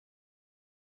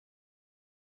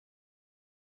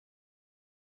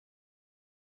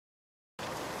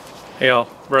Hey all,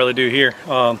 Bradley Do here.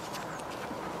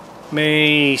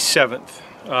 May 7th.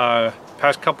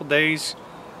 Past couple days,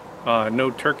 no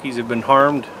turkeys have been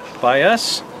harmed by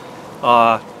us.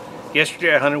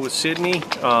 Yesterday I hunted with Sydney.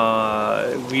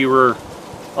 We were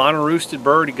on a roosted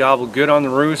bird. He gobbled good on the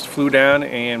roost, flew down,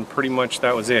 and pretty much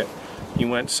that was it. He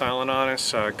went silent on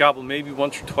us. Gobbled maybe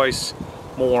once or twice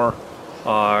more,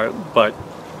 but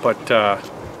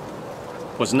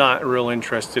was not real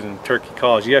interested in turkey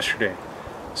calls yesterday.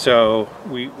 So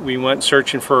we went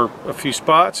searching for a few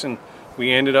spots, and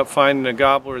we ended up finding a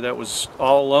gobbler that was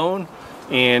all alone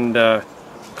and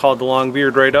called the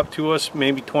longbeard right up to us,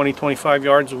 maybe 20-25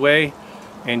 yards away,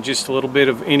 and just a little bit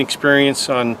of inexperience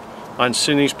on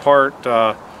Sydney's part.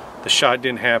 The shot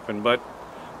didn't happen, but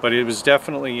it was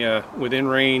definitely within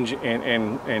range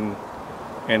and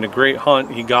a great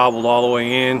hunt. He gobbled all the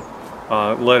way in,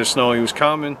 let us know he was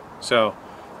coming, so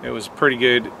it was pretty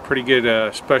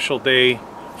good special day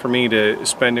for me to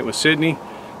spend it with Sydney.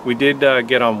 We did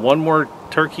get on one more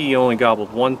turkey. He only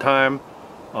gobbled one time,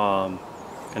 and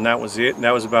that was it. And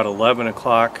that was about 11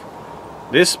 o'clock.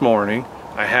 This morning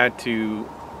I had to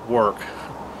work.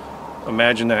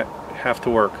 Imagine that, have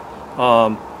to work.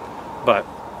 But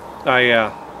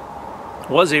I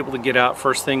was able to get out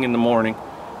first thing in the morning.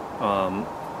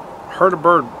 Heard a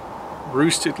bird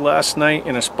roosted last night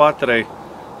in a spot that I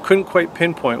couldn't quite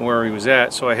pinpoint where he was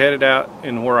at, so I headed out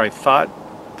in where I thought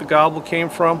the gobble came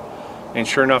from, and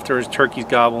sure enough there was turkeys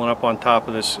gobbling up on top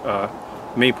of this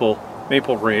maple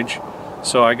ridge.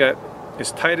 So I got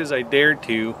as tight as I dared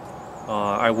to.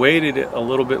 I waited a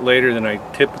little bit later than I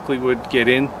typically would get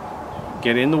in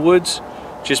the woods,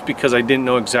 just because I didn't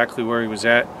know exactly where he was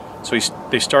at. So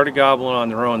they started gobbling on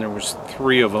their own. There was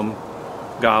 3 of them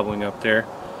gobbling up there,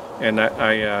 and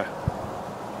I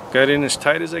got in as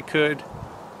tight as I could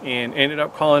and ended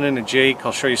up calling in a Jake.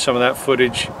 I'll show you some of that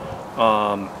footage.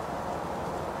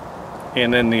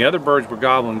 And then the other birds were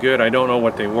gobbling good. I don't know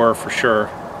what they were for sure.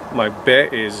 My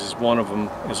bet is one of them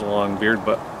is a longbeard,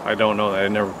 but I don't know that. I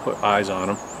never put eyes on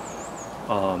them.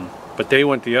 But they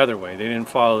went the other way. They didn't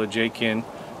follow the Jake in.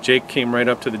 Jake came right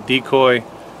up to the decoy,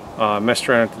 messed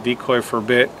around at the decoy for a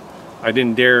bit. I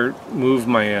didn't dare move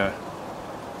my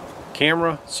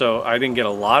camera, so I didn't get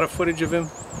a lot of footage of him.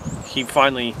 He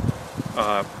finally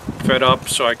fed up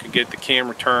so I could get the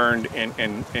camera turned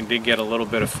and did get a little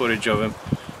bit of footage of him.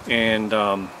 And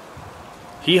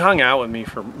he hung out with me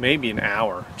for maybe an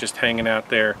hour, just hanging out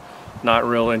there, not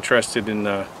real interested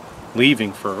in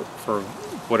leaving for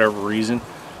whatever reason.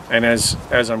 And as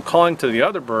I'm calling to the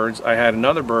other birds, I had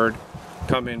another bird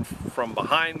come in from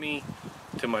behind me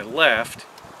to my left,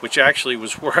 which actually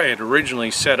was where I had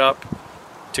originally set up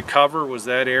to cover, was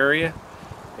that area.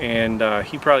 And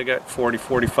he probably got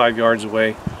 40-45 yards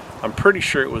away. I'm pretty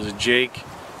sure it was a Jake,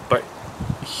 but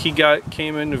he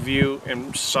came into view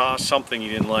and saw something he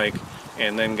didn't like,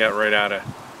 and then got right out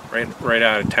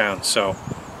of town. So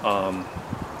I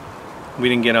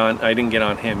didn't get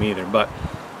on him either. But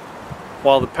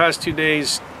while the past 2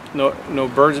 days no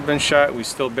birds have been shot, we've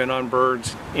still been on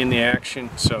birds in the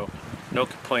action, so no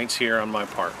complaints here on my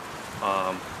part.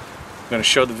 I'm going to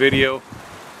show the video,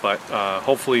 but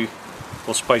hopefully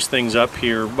we'll spice things up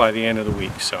here by the end of the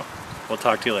week. So we'll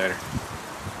talk to you later.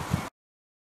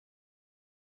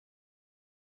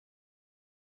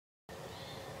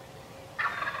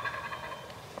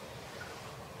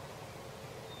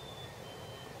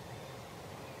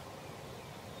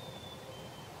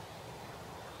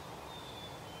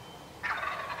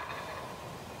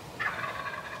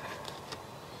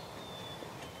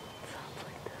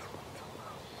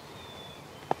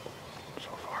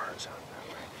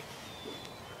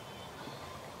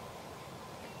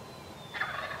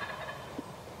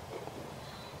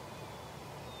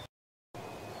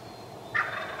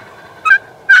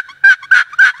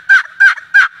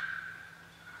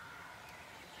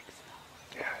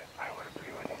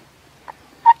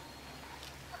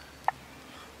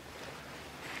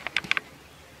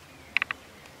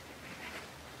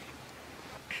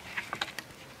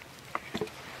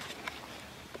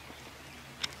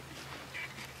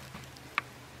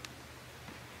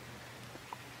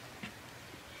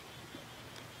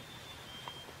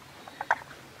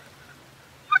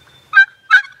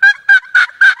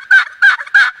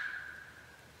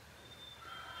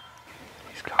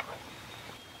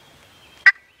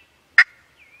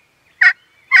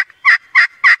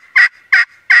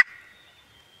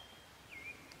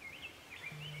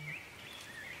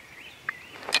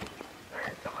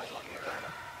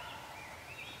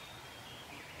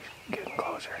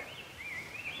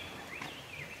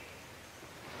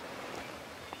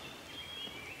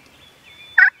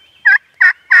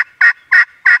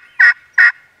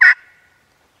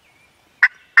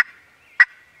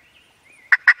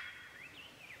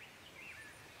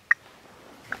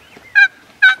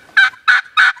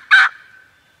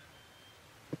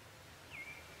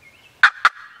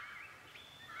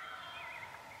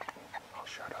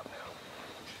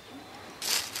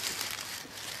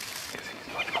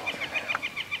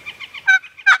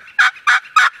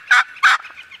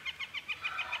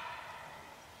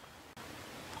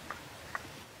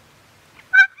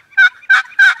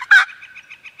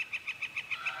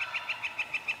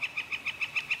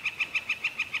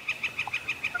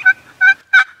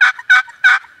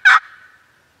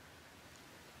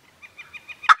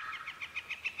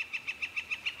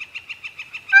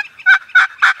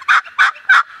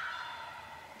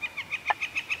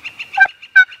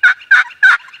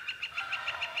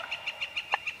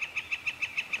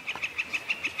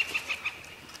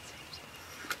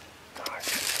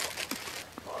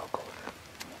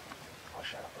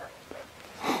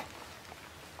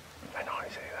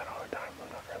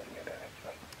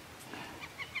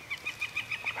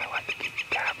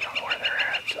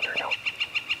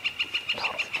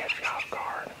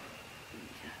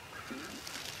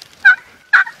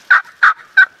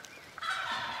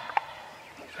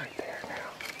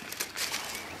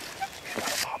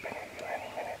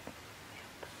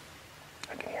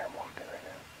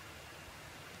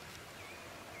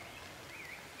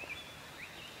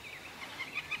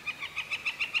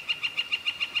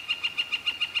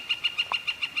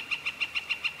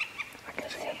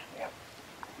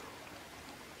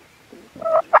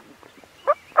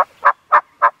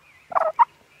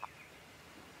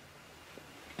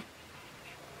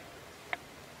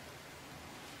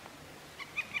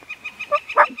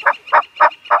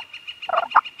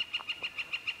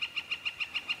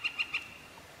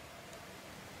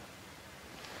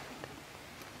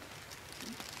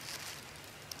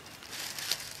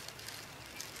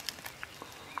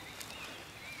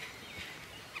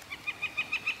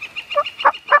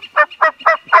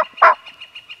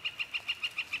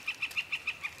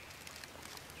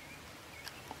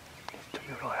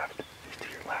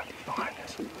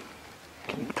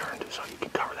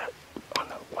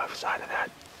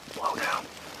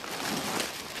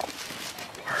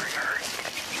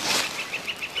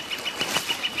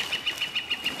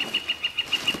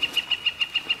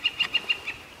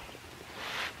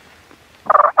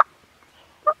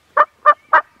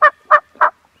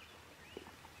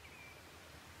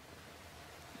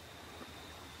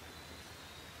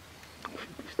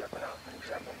 should be stepping out any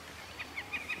second.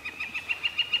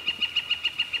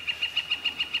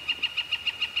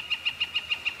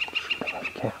 Shoot him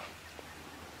if you can.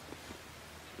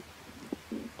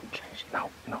 Change. No,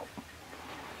 no.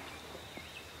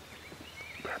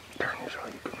 Turn this so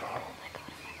you can follow.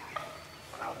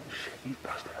 Oh shit, he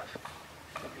busted us.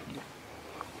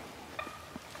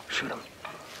 Shoot him.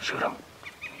 Shoot him.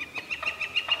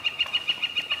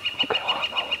 Okay,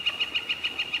 hold on.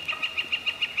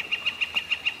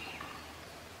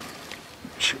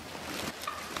 Shoot.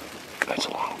 That's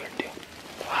a long beard, dude.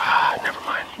 Ah, never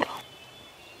mind.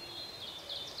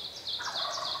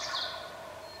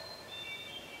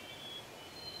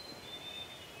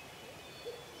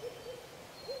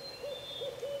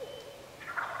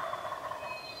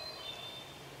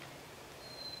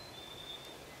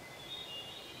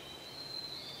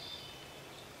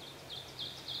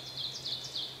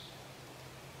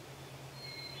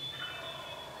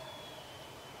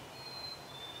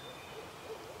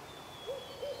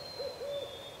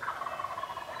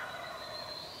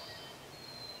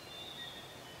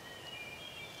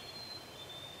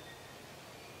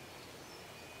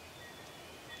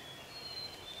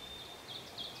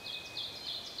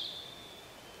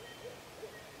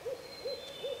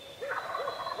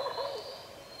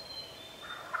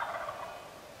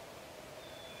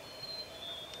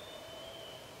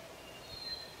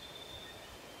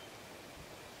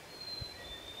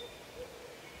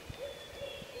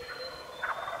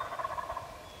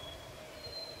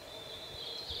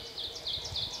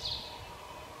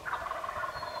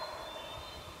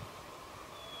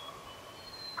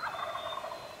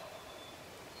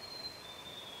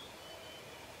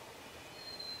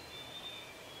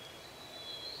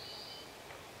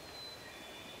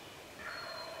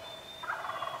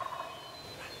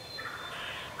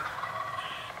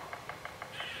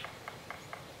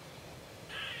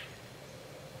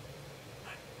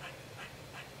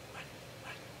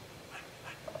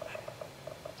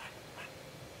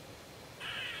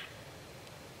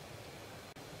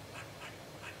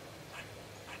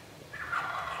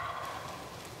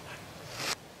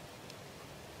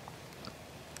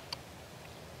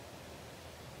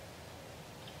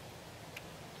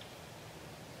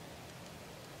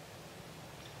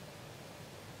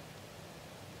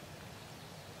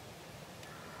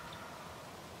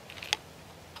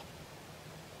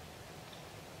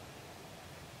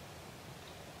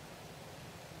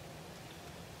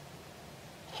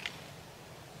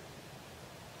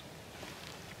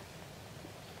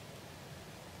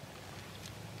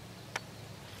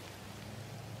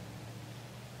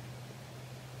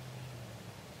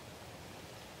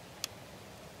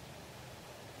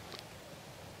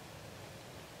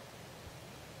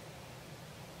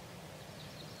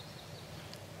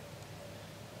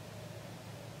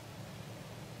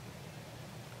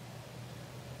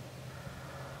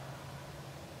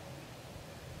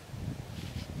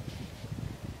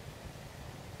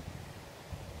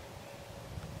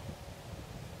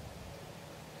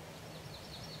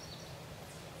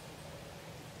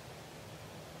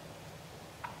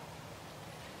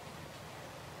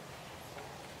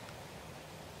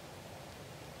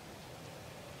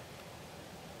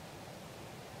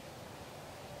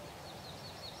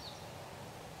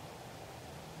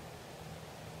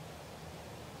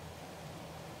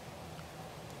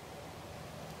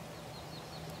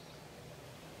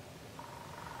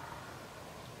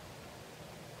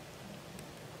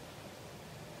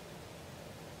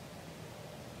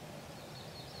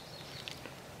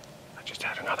 Just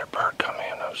had another bird come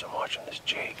in. I'm watching this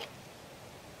jig.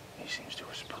 He seems to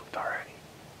have spooked already.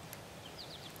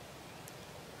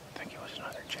 I think it was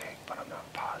another jig, but I'm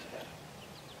not positive.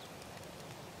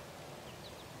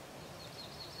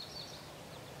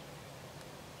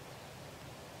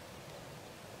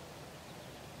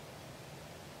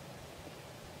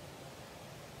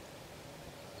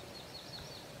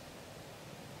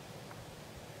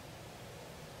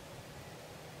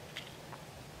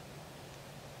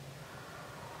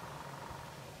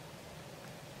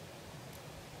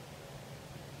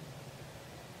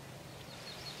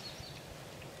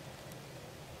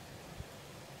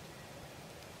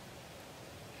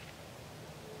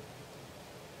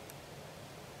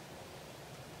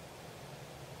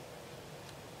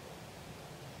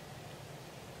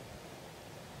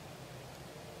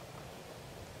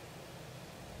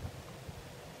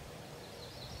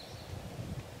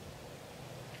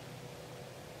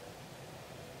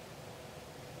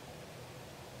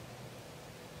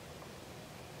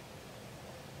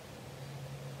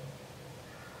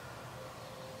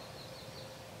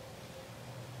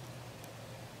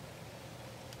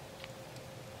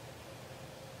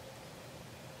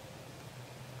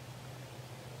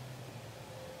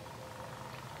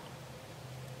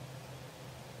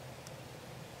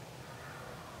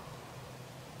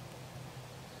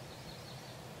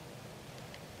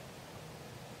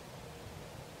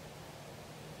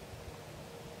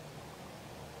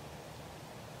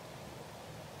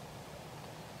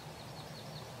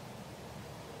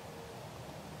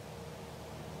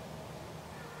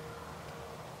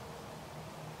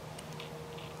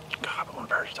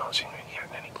 birds don't seem to be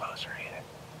getting any closer either.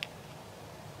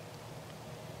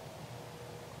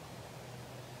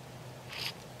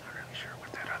 Not really sure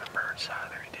what that other bird saw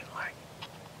there he didn't like.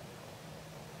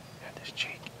 Had this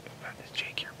Jake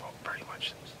here pretty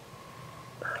much since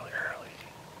early.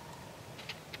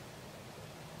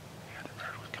 The other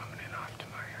bird was coming in off to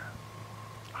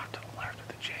off to the left of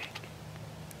the Jake.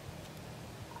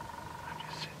 I'm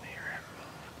just sitting here having a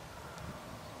move.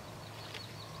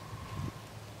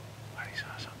 But he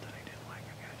saw something he didn't like,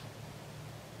 I guess.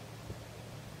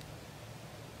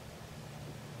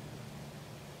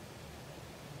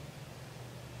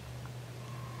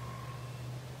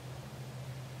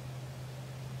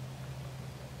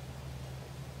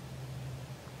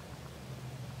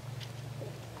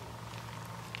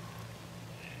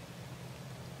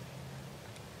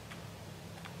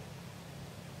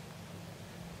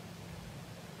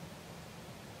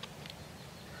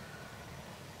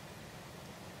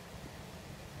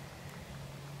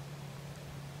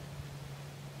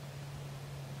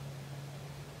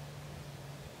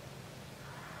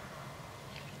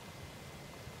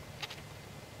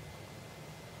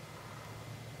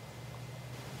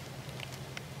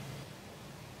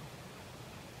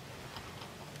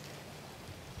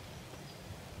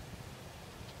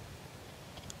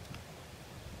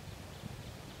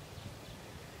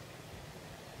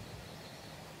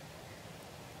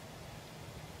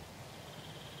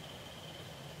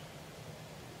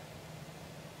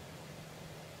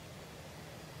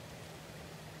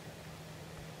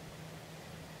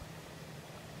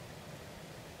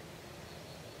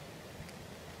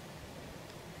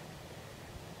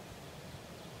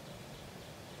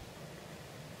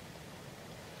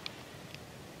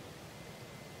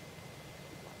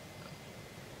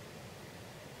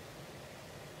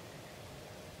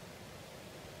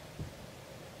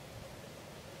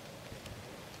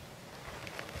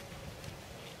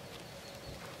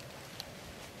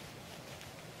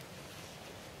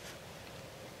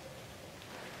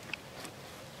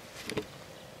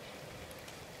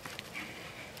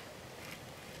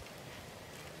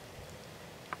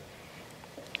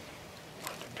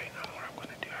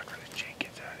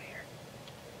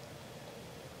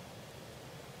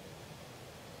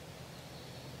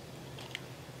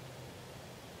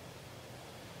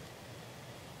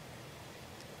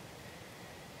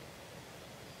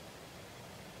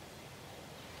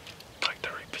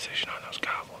 Position on those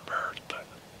goblin birds, but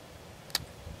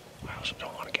I also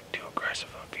don't want to get too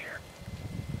aggressive up here.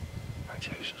 I'd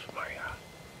say this was my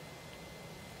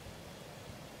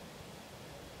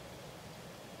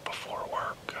before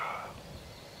work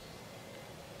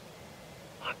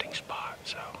hunting spot,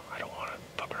 so I don't want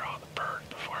to bugger all the birds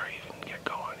before I even get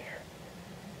going here.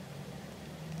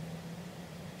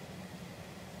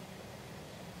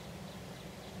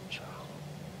 So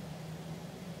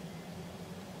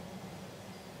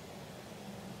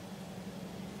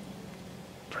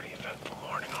pretty eventful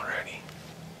morning already.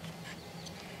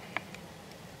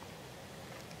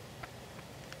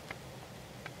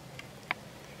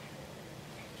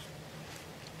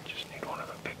 Just need one of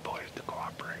the big boys to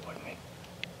cooperate with me.